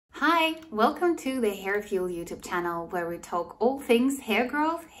Hi, welcome to the Hair Fuel YouTube channel where we talk all things hair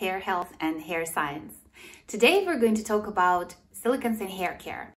growth, hair health and hair science. Today we're going to talk about silicones in hair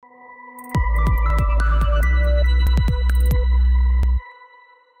care.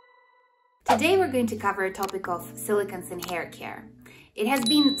 Today we're going to cover a topic of silicones in hair care. It has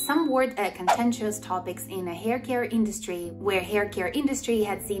been somewhat a contentious topic in the hair care industry, where hair care industry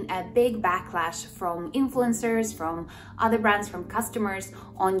had seen a big backlash from influencers, from other brands, from customers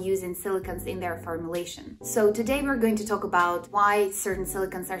on using silicones in their formulation. So today we're going to talk about why certain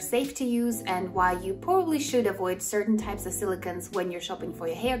silicones are safe to use and why you probably should avoid certain types of silicones when you're shopping for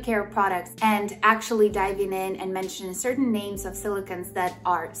your hair care products, and actually diving in and mentioning certain names of silicones that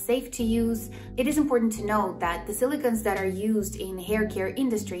are safe to use. It is important to note that the silicones that are used in hair care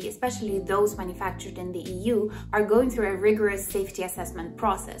industry, especially those manufactured in the EU, are going through a rigorous safety assessment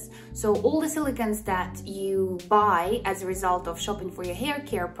process. So all the silicones that you buy as a result of shopping for your hair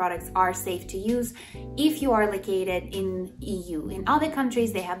care products are safe to use if you are located in EU. In other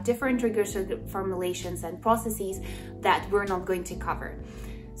countries, they have different rigorous formulations and processes that we're not going to cover.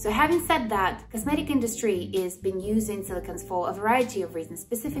 So having said that, cosmetic industry is been using silicones for a variety of reasons.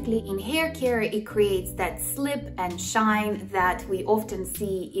 Specifically in hair care, it creates that slip and shine that we often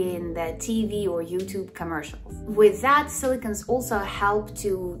see in the TV or YouTube commercials. With that, silicones also help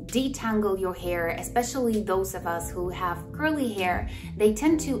to detangle your hair, especially those of us who have curly hair. They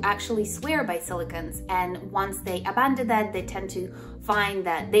tend to actually swear by silicones, and once they abandon that, they tend to find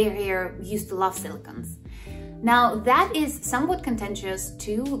that their hair used to love silicones. Now, that is somewhat contentious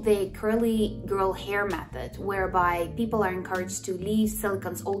to the curly girl hair method, whereby people are encouraged to leave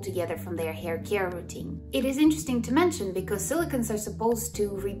silicones altogether from their hair care routine. It is interesting to mention because silicones are supposed to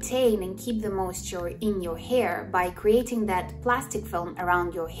retain and keep the moisture in your hair by creating that plastic film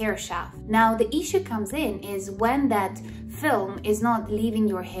around your hair shaft. Now, the issue comes in is when that film is not leaving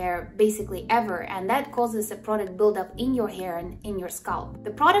your hair basically ever, and that causes a product buildup in your hair and in your scalp. The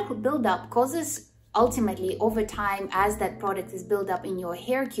product buildup causes ultimately, over time, as that product is built up in your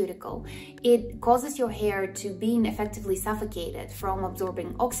hair cuticle, it causes your hair to be effectively suffocated from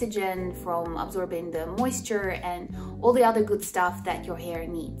absorbing oxygen, from absorbing the moisture and all the other good stuff that your hair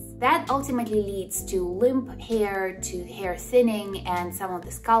needs. That ultimately leads to limp hair, to hair thinning, and some of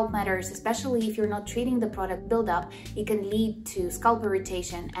the scalp matters, especially if you're not treating the product buildup. It can lead to scalp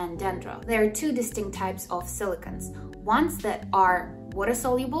irritation and dandruff. There are two distinct types of silicones. Ones that are water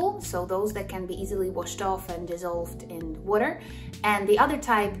soluble, so those that can be easily washed off and dissolved in water, and the other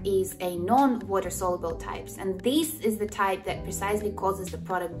type is a non-water soluble types, and this is the type that precisely causes the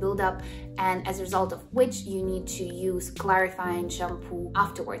product buildup, and as a result of which you need to use clarifying shampoo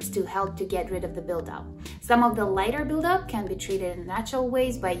afterwards to help to get rid of the buildup. Some of the lighter buildup can be treated in natural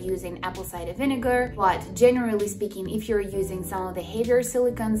ways by using apple cider vinegar, but generally speaking, if you're using some of the heavier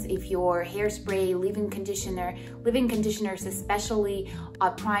silicones, if your hairspray, leave-in conditioners especially, are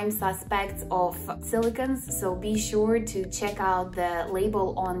prime suspects of silicones, so be sure to check out the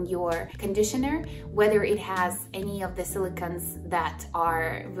label on your conditioner, whether it has any of the silicones that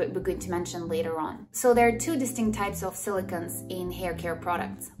we're going to mention later on. So there are two distinct types of silicones in hair care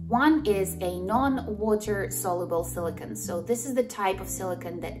products. One is a non-water soluble silicone. So this is the type of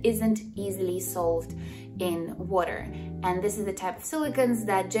silicone that isn't easily solved in water, and this is the type of silicones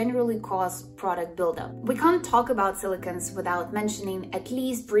that generally cause product buildup. We can't talk about silicones without mentioning at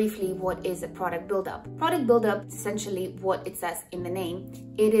least briefly what is a product buildup. Product buildup is essentially what it says in the name.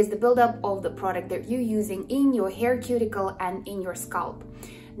 It is the buildup of the product that you're using in your hair cuticle and in your scalp.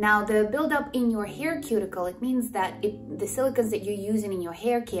 Now, the buildup in your hair cuticle, it means that the silicones that you're using in your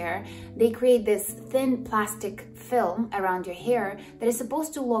hair care, they create this thin plastic film around your hair that is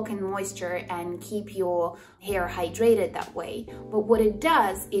supposed to lock in moisture and keep your hair hydrated that way. But what it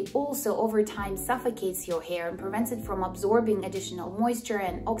does, it also over time suffocates your hair and prevents it from absorbing additional moisture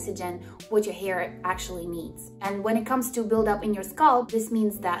and oxygen, what your hair actually needs. And when it comes to buildup in your scalp, this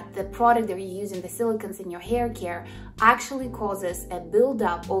means that the product that you're using, the silicones in your hair care, actually causes a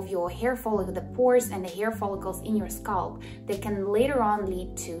buildup of your hair follicle, the pores and the hair follicles in your scalp that can later on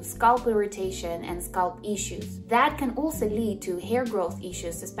lead to scalp irritation and scalp issues. That can also lead to hair growth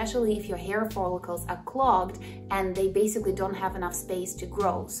issues, especially if your hair follicles are clogged and they basically don't have enough space to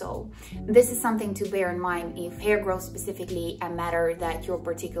grow. So this is something to bear in mind if hair growth specifically a matter that you're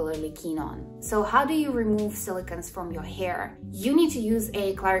particularly keen on. So how do you remove silicones from your hair? You need to use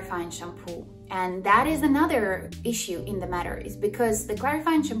a clarifying shampoo. And that is another issue in the matter, is because the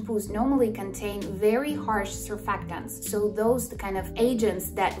clarifying shampoos normally contain very harsh surfactants, so those the kind of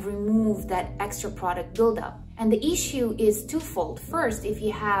agents that remove that extra product buildup. And the issue is twofold. First, if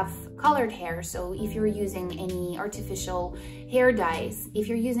you have colored hair, so if you're using any artificial hair dyes, if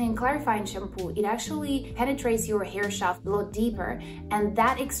you're using clarifying shampoo, it actually penetrates your hair shaft a lot deeper, and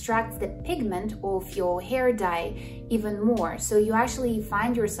that extracts the pigment of your hair dye even more. So you actually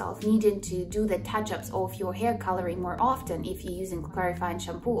find yourself needing to do the touch-ups of your hair coloring more often if you're using clarifying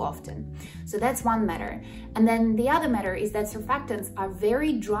shampoo often. So that's one matter. And then the other matter is that surfactants are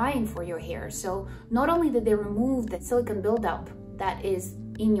very drying for your hair. So not only do they remove the silicone buildup that is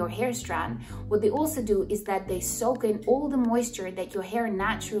in your hair strand, what they also do is that they soak in all the moisture that your hair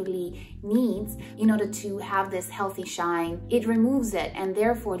naturally needs in order to have this healthy shine. It removes it, and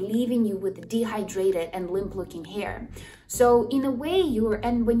therefore leaving you with dehydrated and limp looking hair. So in a way,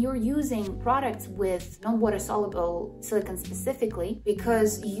 when you're using products with non-water soluble silicone specifically,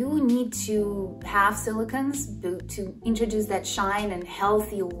 because you need to have silicones to introduce that shine and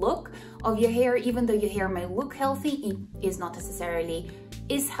healthy look of your hair, even though your hair may look healthy, it is not necessarily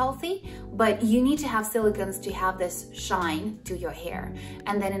is healthy, but you need to have silicones to have this shine to your hair.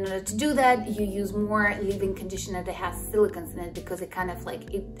 And then in order to do that, you use more leave-in conditioner that has silicones in it, because it kind of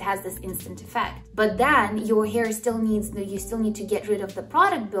like, it has this instant effect. But then your hair you still need to get rid of the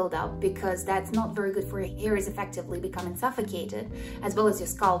product buildup, because that's not very good for your hair, is effectively becoming suffocated, as well as your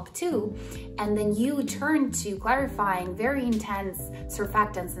scalp too. And then you turn to clarifying very intense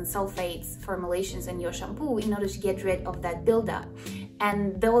surfactants and sulfates formulations in your shampoo in order to get rid of that buildup.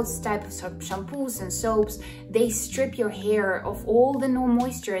 And those types of shampoos and soaps, they strip your hair of all the no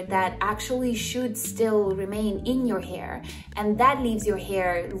moisture that actually should still remain in your hair. And that leaves your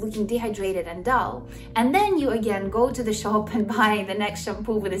hair looking dehydrated and dull. And then you again go to the shop and buy the next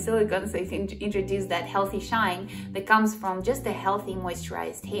shampoo with the silicone, so you can introduce that healthy shine that comes from just a healthy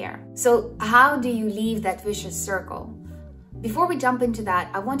moisturized hair. So how do you leave that vicious circle? Before we jump into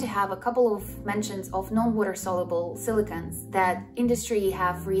that, I want to have a couple of mentions of non-water soluble silicones that industry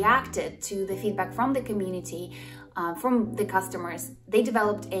have reacted to the feedback from the community, from the customers. They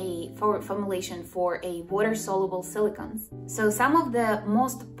developed a formulation for a water-soluble silicones. So some of the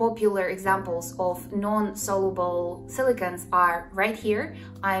most popular examples of non-soluble silicones are right here.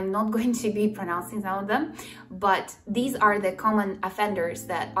 I'm not going to be pronouncing some of them, but these are the common offenders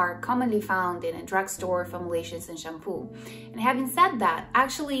that are commonly found in a drugstore formulations and shampoo. And having said that,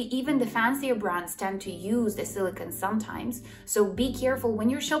 actually even the fancier brands tend to use the silicone sometimes. So be careful when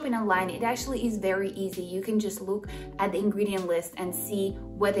you're shopping online. It actually is very easy. You can just look at the ingredient list and see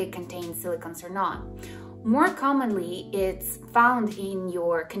whether it contains silicones or not. More commonly, it's found in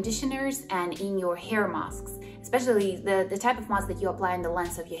your conditioners and in your hair masks, especially the type of mask that you apply on the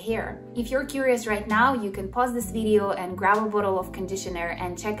length of your hair. If you're curious right now, you can pause this video and grab a bottle of conditioner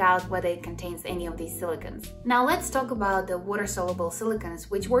and check out whether it contains any of these silicones. Now let's talk about the water-soluble silicones,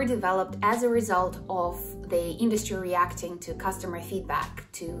 which were developed as a result of the industry reacting to customer feedback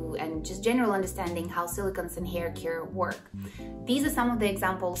and just general understanding how silicones in hair care work. These are some of the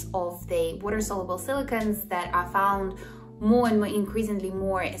examples of the water-soluble silicones that are found more and more, increasingly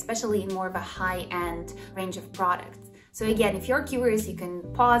more, especially in more of a high-end range of products. So again, if you're curious, you can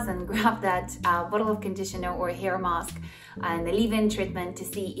pause and grab that bottle of conditioner or hair mask and the leave-in treatment to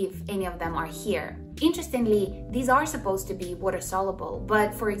see if any of them are here. Interestingly, these are supposed to be water soluble,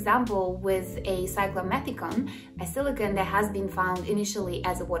 but for example, with a cyclomethicone, a silicone that has been found initially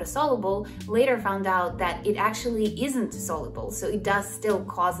as a water soluble, later found out that it actually isn't soluble, so it does still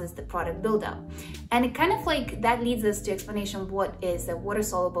causes the product buildup. And it kind of like that leads us to explanation what is a water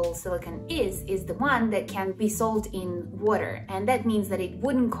soluble silicone is the one that can be sold in water, and that means that it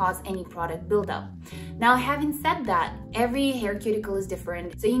wouldn't cause any product buildup. Now, having said that, every hair cuticle is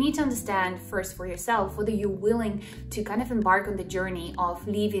different, so you need to understand first for yourself whether you're willing to kind of embark on the journey of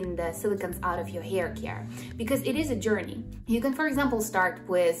leaving the silicones out of your hair care, because it is a journey. You can, for example, start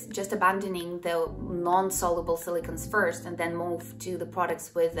with just abandoning the non-soluble silicones first and then move to the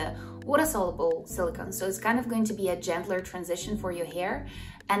products with the water-soluble silicones. So it's kind of going to be a gentler transition for your hair,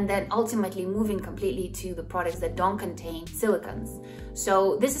 and then ultimately moving completely to the products that don't contain silicones.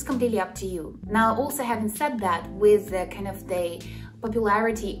 So this is completely up to you. Now, also having said that, with the kind of the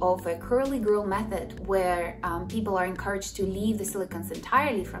popularity of a curly girl method where people are encouraged to leave the silicones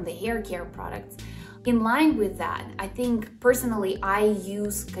entirely from the hair care products, in line with that, I think personally I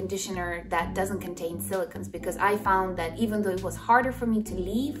use conditioner that doesn't contain silicones, because I found that even though it was harder for me to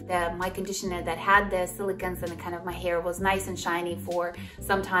leave my conditioner that had the silicones and kind of my hair was nice and shiny for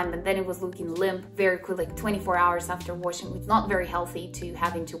some time, and then it was looking limp very quickly, like 24 hours after washing, which is not very healthy to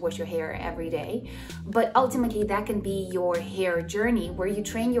having to wash your hair every day. But ultimately that can be your hair journey where you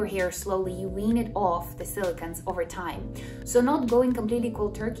train your hair slowly, you wean it off the silicones over time. So not going completely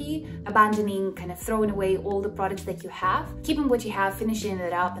cold turkey, abandoning kind of throwing away all the products that you have. Keeping what you have, finishing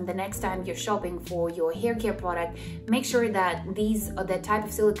it up, and the next time you're shopping for your hair care product, make sure that the type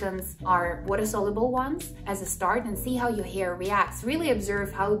of silicones are water-soluble ones as a start, and see how your hair reacts. Really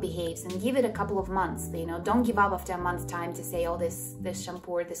observe how it behaves and give it a couple of months. You know, don't give up after a month's time to say, oh, this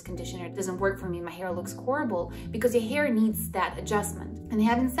shampoo or this conditioner doesn't work for me, my hair looks horrible, because your hair needs that adjustment. And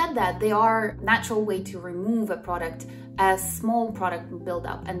having said that, there are natural way to remove a product, a small product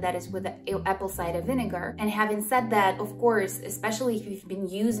buildup, and that is with apple cider vinegar. And having said that, of course, especially if you've been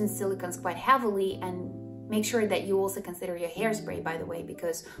using silicones quite heavily, and make sure that you also consider your hairspray, by the way,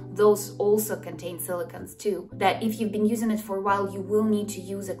 because those also contain silicones too. That if you've been using it for a while, you will need to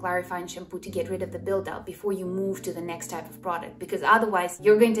use a clarifying shampoo to get rid of the buildup before you move to the next type of product, because otherwise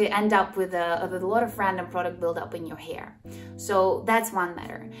you're going to end up with a lot of random product buildup in your hair. So that's one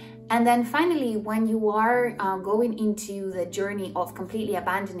matter. And then finally, when you are going into the journey of completely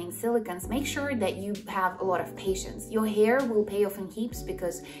abandoning silicones, make sure that you have a lot of patience. Your hair will pay off in heaps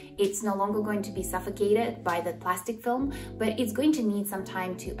because it's no longer going to be suffocated by the plastic film, but it's going to need some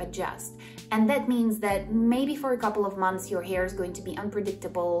time to adjust. And that means that maybe for a couple of months, your hair is going to be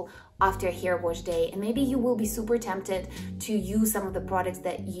unpredictable after a hair wash day, and maybe you will be super tempted to use some of the products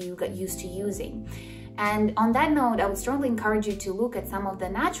that you got used to using. And on that note, I would strongly encourage you to look at some of the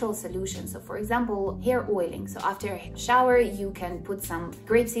natural solutions. So for example, hair oiling. So after a shower, you can put some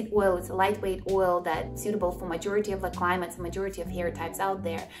grapeseed oil. It's a lightweight oil that's suitable for majority of the climates, majority of hair types out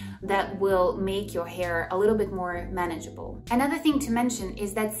there, that will make your hair a little bit more manageable. Another thing to mention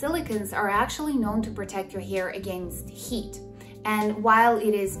is that silicones are actually known to protect your hair against heat. And while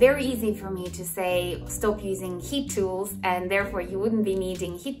it is very easy for me to say stop using heat tools and therefore you wouldn't be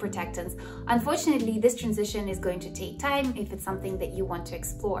needing heat protectants, unfortunately this transition is going to take time if it's something that you want to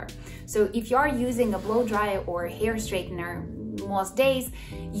explore. So if you are using a blow dryer or a hair straightener most days,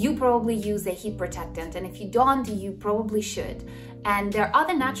 you probably use a heat protectant, and if you don't, you probably should. And there are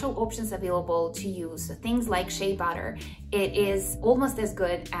other natural options available to use, so things like shea butter. It is almost as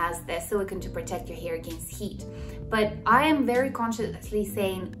good as the silicone to protect your hair against heat. But I am very consciously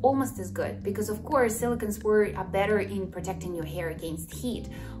saying almost as good, because of course silicones are better in protecting your hair against heat.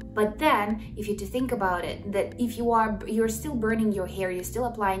 But then, if you to think about it, that if you're still burning your hair, you're still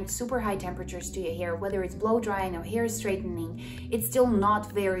applying super high temperatures to your hair, whether it's blow drying or hair straightening, it's still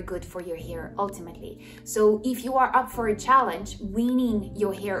not very good for your hair ultimately. So if you are up for a challenge, weaning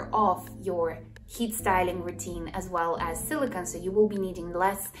your hair off your heat styling routine as well as silicone, so you will be needing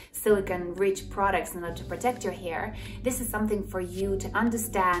less silicone rich products in order to protect your hair. This is something for you to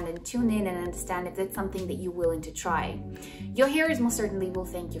understand and tune in and understand if that's something that you're willing to try. Your hair is most certainly will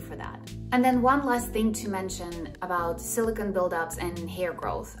thank you for that. And then one last thing to mention about silicone buildups and hair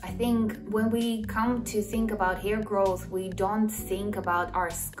growth. I think when we come to think about hair growth, we don't think about our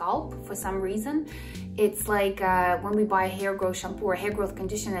scalp for some reason. It's like when we buy a hair growth shampoo or hair growth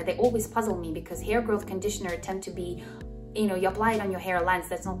conditioner, they always puzzle me, because hair growth conditioner tend to be, you know, you apply it on your hair lens,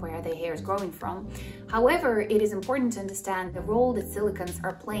 that's not where the hair is growing from. However, it is important to understand the role that silicones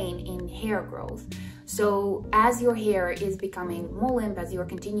are playing in hair growth. So as your hair is becoming more limp, as you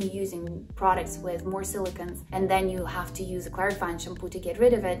continue using products with more silicones, and then you have to use a clarifying shampoo to get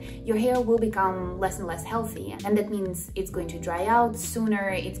rid of it, your hair will become less and less healthy. And that means it's going to dry out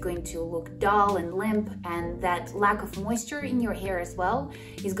sooner, it's going to look dull and limp, and that lack of moisture in your hair as well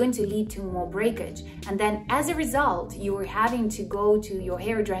is going to lead to more breakage. And then as a result, you're having to go to your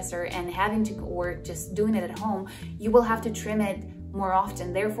hairdresser and having to, or just doing it at home, you will have to trim it more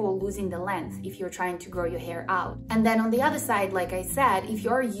often, therefore losing the length if you're trying to grow your hair out. And then on the other side, like I said, if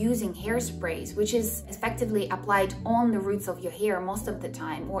you're using hairsprays, which is effectively applied on the roots of your hair most of the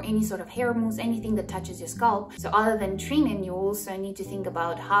time, or any sort of hair mousse, anything that touches your scalp, so other than trimming, you also need to think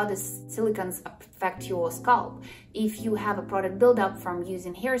about how does silicones affect your scalp. If you have a product buildup from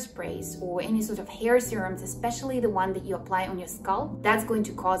using hairsprays or any sort of hair serums, especially the one that you apply on your scalp, that's going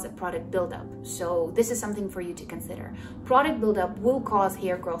to cause a product buildup. So this is something for you to consider. Product buildup will cause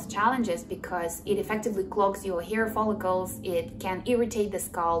hair growth challenges because it effectively clogs your hair follicles, it can irritate the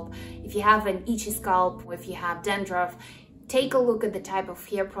scalp. If you have an itchy scalp, or if you have dandruff, take a look at the type of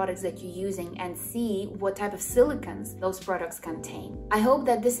hair products that you're using and see what type of silicones those products contain. I hope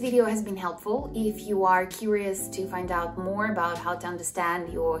that this video has been helpful. If you are curious to find out more about how to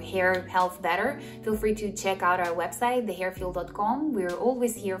understand your hair health better, feel free to check out our website, thehairfuel.com. We're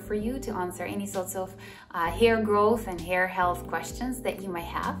always here for you to answer any sorts of hair growth and hair health questions that you might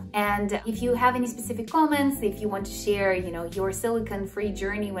have. And if you have any specific comments, if you want to share, your silicone-free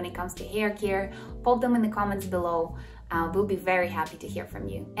journey when it comes to hair care, pop them in the comments below. We'll be very happy to hear from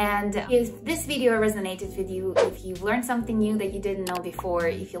you. And if this video resonated with you, if you've learned something new that you didn't know before,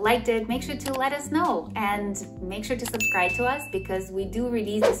 if you liked it, make sure to let us know, and make sure to subscribe to us, because we do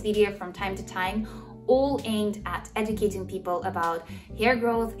release this video from time to time, all aimed at educating people about hair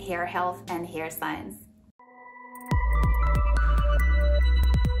growth, hair health, and hair science.